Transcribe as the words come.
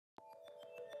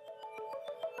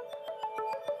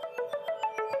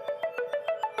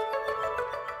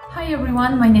Hi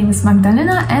everyone, my name is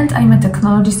Magdalena and I'm a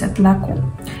technologist at LaQ.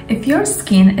 If your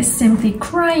skin is simply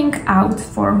crying out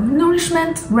for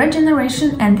nourishment,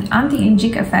 regeneration and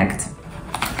anti-aging effect,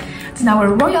 then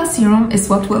our Royal Serum is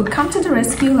what will come to the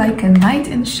rescue like a knight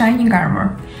in shining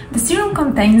armor. The serum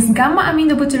contains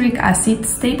gamma-aminobutyric acid,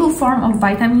 stable form of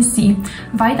vitamin C,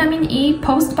 vitamin E,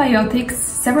 postbiotics,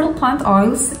 several plant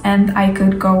oils, and I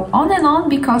could go on and on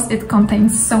because it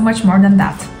contains so much more than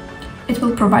that. It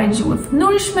will provide you with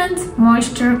nourishment,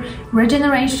 moisture,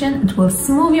 regeneration, it will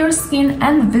smooth your skin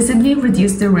and visibly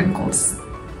reduce the wrinkles.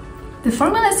 The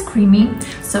formula is creamy,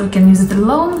 so you can use it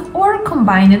alone or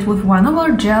combine it with one of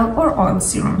our gel or oil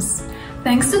serums.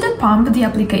 Thanks to the pump, the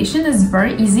application is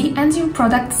very easy and your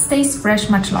product stays fresh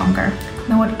much longer.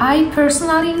 Now what I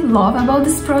personally love about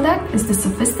this product is the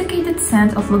sophisticated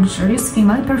scent of luxurious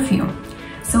female perfume.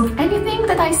 So if anything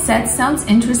that I said sounds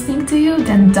interesting to you,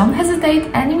 then don't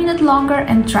hesitate any minute longer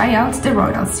and try out the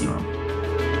Royal Serum.